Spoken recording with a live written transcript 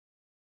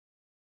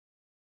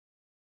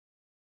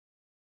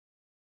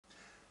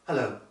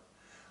Hello,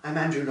 I'm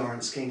Andrew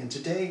Lawrence King, and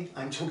today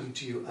I'm talking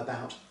to you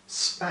about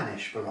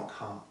Spanish Baroque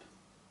harp.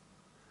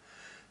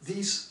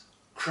 These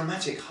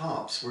chromatic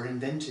harps were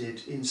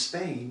invented in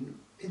Spain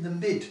in the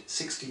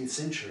mid-16th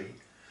century,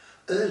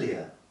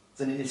 earlier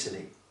than in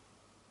Italy.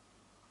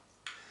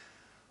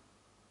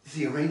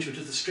 The arrangement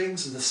of the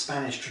strings and the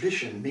Spanish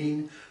tradition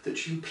mean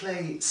that you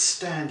play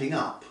standing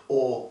up,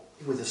 or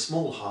with a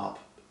small harp,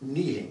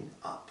 kneeling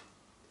up.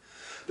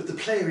 But the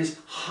player is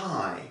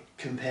high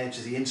compared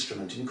to the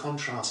instrument, in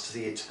contrast to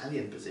the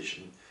Italian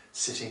position,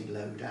 sitting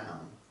low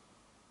down.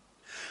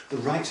 The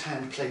right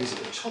hand plays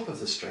at the top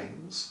of the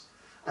strings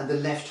and the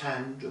left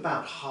hand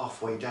about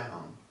halfway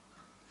down.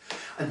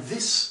 And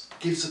this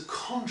gives a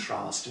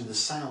contrast in the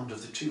sound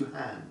of the two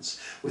hands,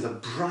 with a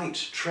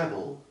bright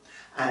treble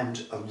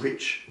and a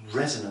rich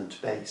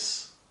resonant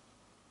bass.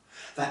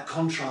 That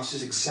contrast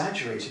is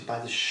exaggerated by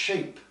the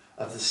shape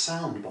of the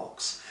sound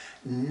box,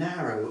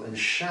 narrow and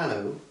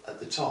shallow at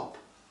the top,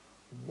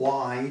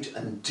 wide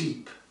and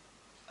deep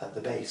at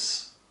the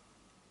base.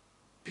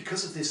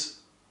 Because of this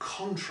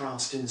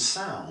contrast in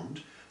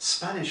sound,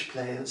 Spanish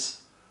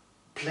players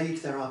played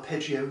their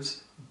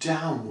arpeggios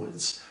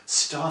downwards,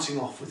 starting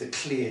off with a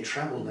clear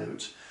treble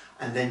note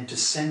and then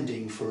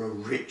descending for a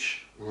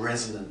rich,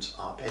 resonant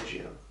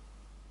arpeggio.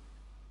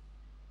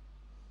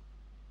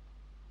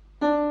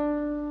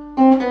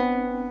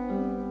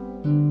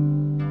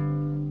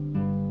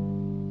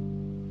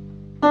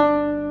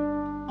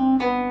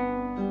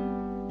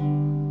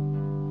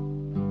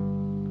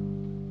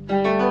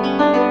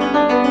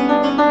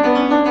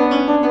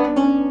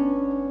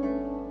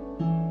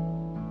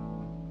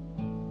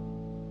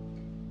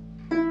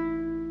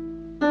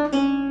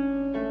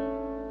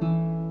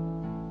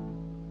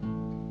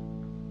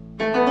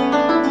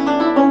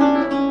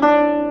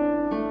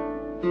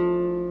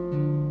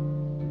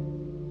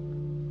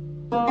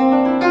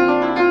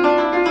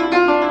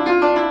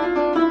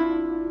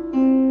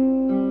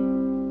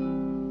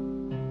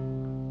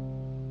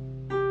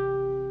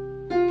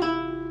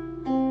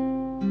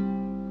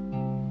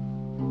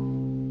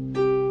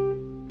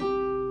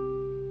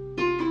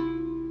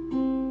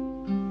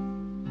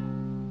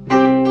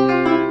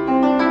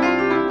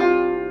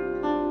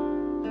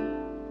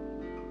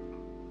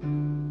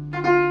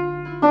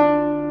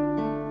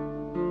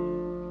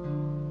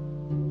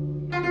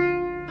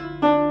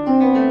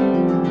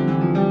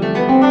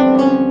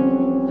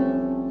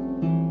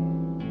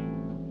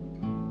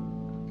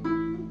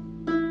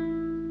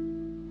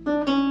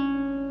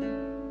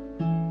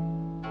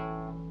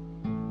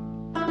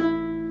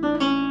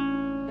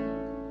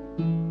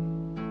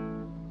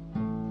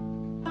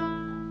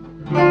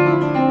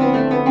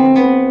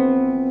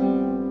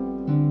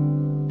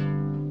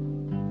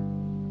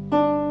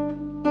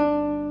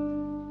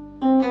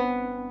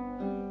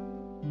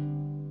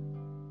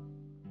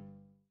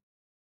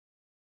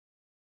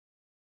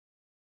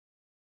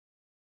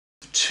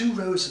 Two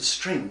rows of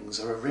strings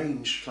are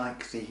arranged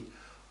like the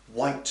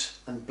white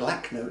and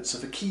black notes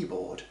of a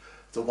keyboard,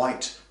 the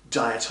white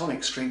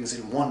diatonic strings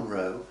in one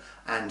row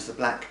and the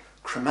black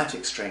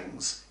chromatic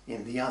strings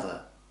in the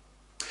other.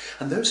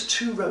 And those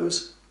two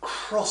rows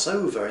cross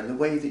over in the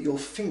way that your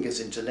fingers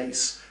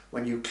interlace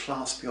when you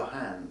clasp your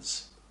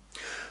hands.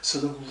 So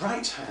the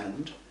right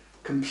hand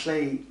can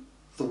play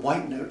the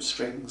white note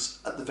strings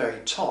at the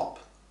very top,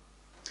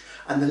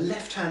 and the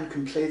left hand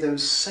can play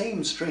those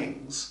same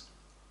strings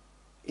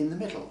in the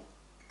middle,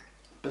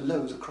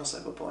 below the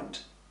crossover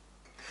point.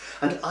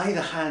 And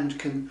either hand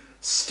can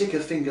stick a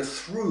finger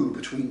through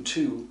between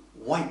two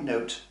white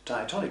note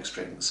diatonic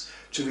strings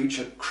to reach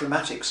a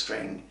chromatic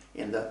string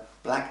in the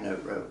black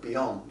note row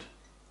beyond.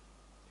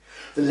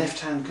 The left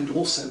hand can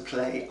also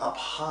play up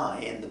high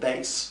in the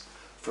bass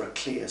for a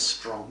clear,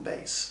 strong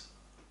bass.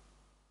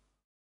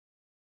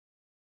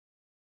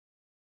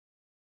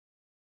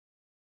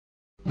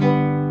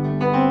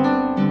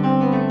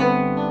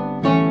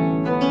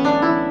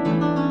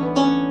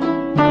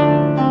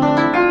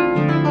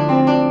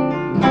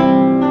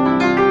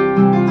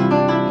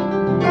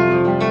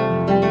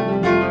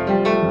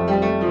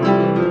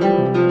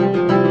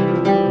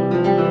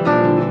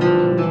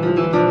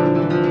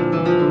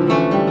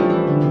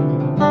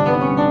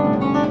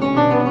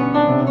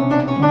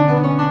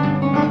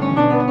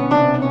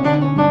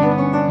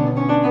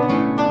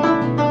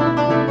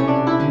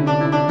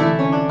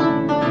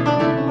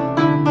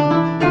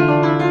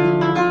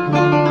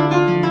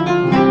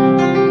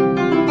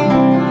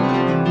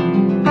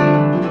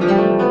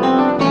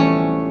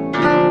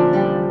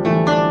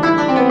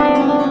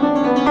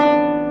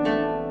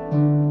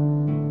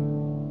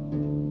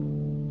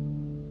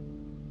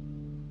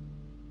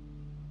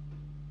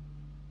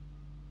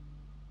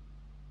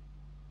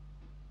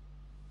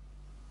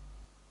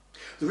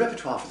 The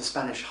repertoire for the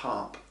Spanish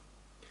harp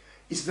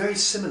is very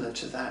similar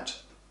to that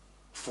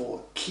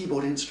for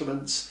keyboard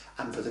instruments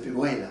and for the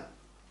vihuela.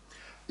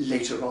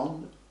 Later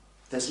on,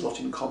 there's a lot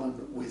in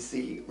common with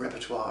the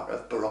repertoire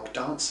of Baroque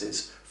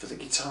dances for the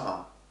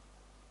guitar.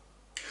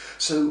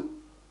 So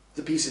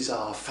the pieces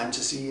are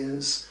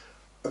fantasias,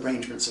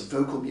 arrangements of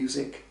vocal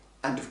music,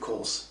 and of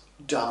course,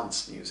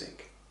 dance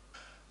music.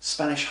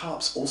 Spanish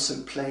harps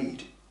also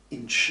played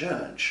in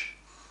church,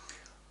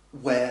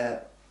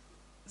 where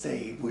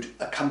they would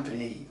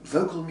accompany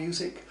vocal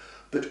music,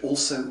 but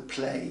also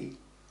play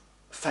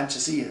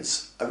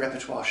fantasias, a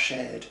repertoire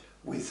shared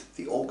with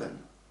the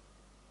organ.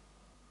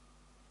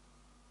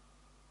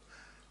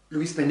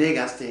 Luis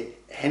Venegas de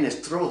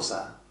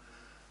Henestrosa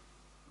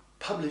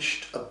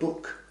published a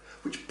book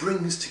which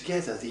brings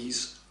together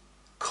these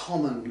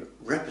common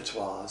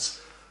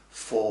repertoires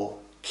for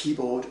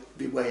keyboard,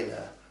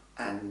 vihuela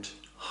and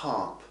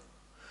harp.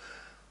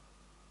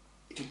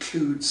 It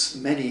includes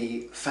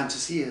many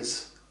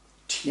fantasias,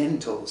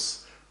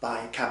 tientos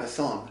by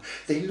Cabezon.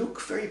 They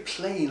look very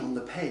plain on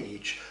the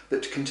page,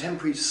 but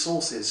contemporary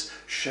sources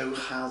show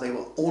how they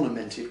were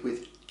ornamented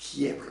with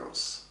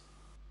quiebros.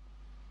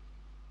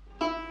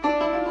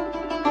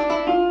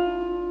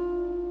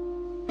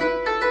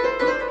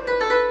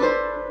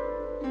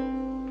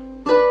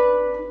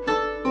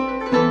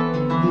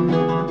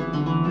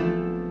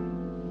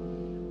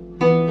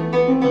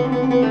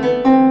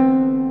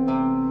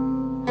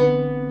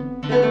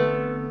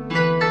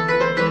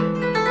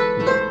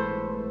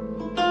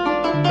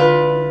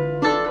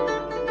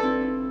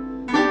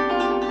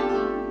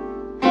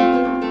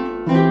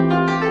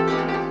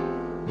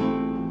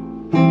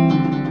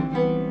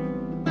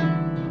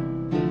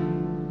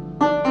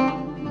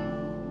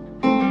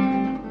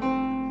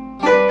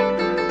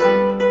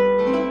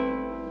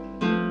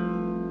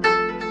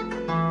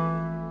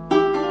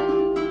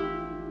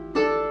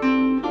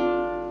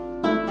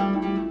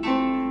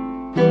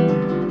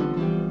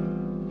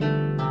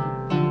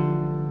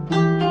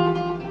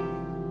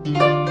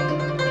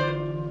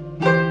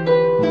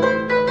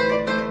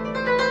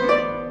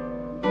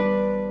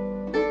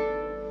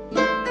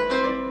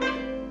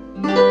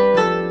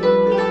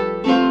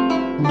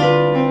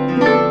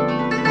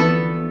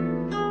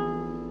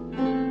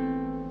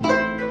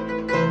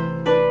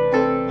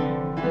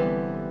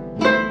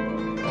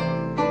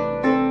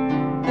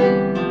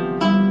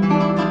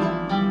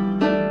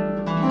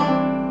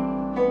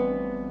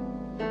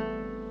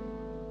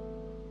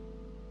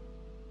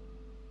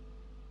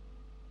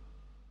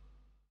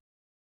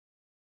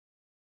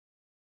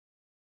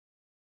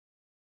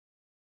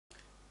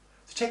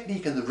 The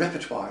technique and the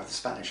repertoire of the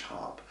Spanish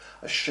harp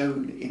are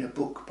shown in a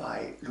book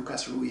by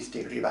Lucas Ruiz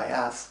de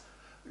Ribayaz,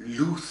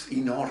 Luz y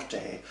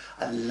Norte,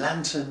 a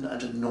lantern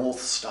and a north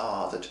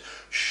star that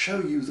show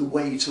you the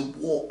way to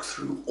walk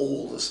through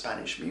all the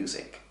Spanish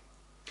music.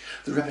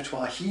 The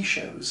repertoire he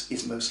shows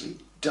is mostly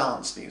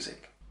dance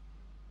music.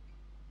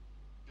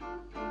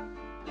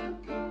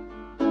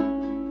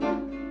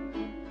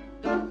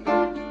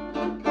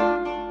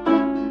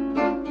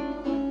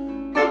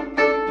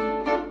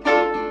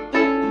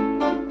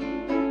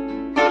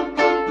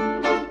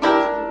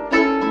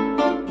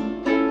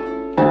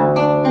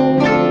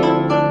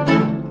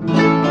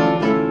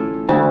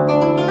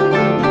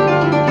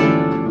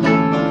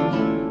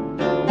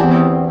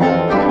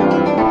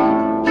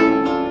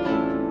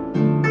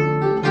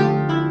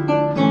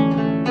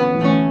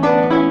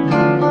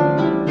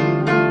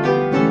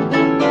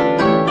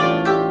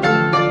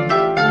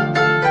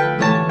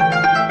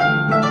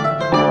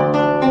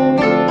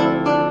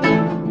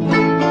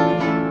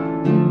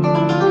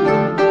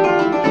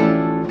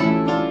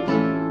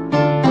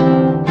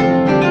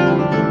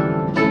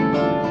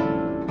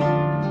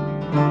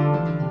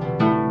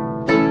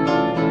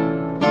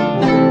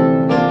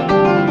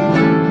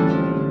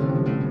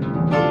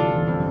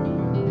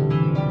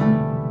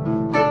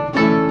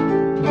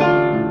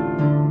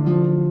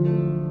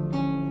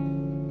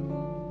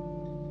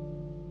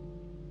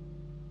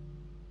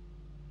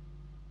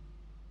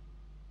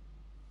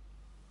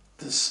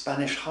 The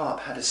Spanish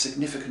harp had a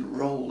significant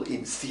role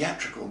in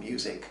theatrical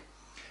music,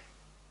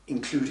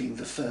 including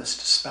the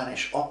first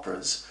Spanish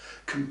operas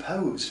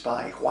composed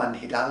by Juan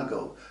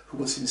Hidalgo, who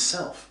was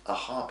himself a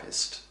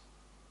harpist.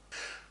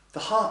 The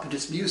harp and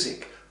its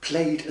music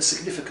played a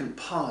significant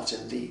part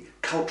in the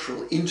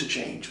cultural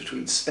interchange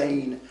between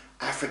Spain,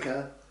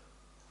 Africa,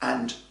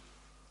 and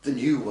the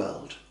New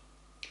World.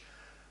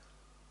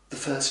 The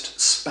first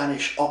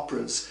Spanish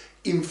operas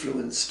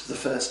influenced the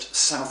first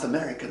South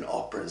American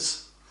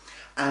operas,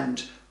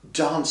 and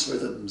dance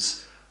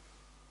rhythms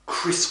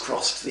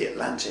crisscrossed the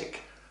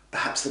Atlantic,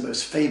 perhaps the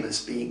most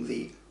famous being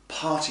the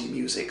party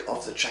music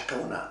of the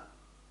Chacona.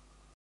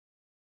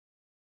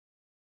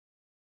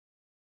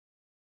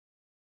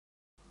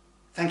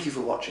 Thank you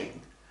for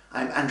watching.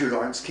 I'm Andrew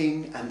Lawrence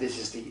King, and this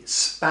is the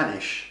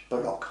Spanish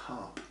Baroque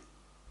harp.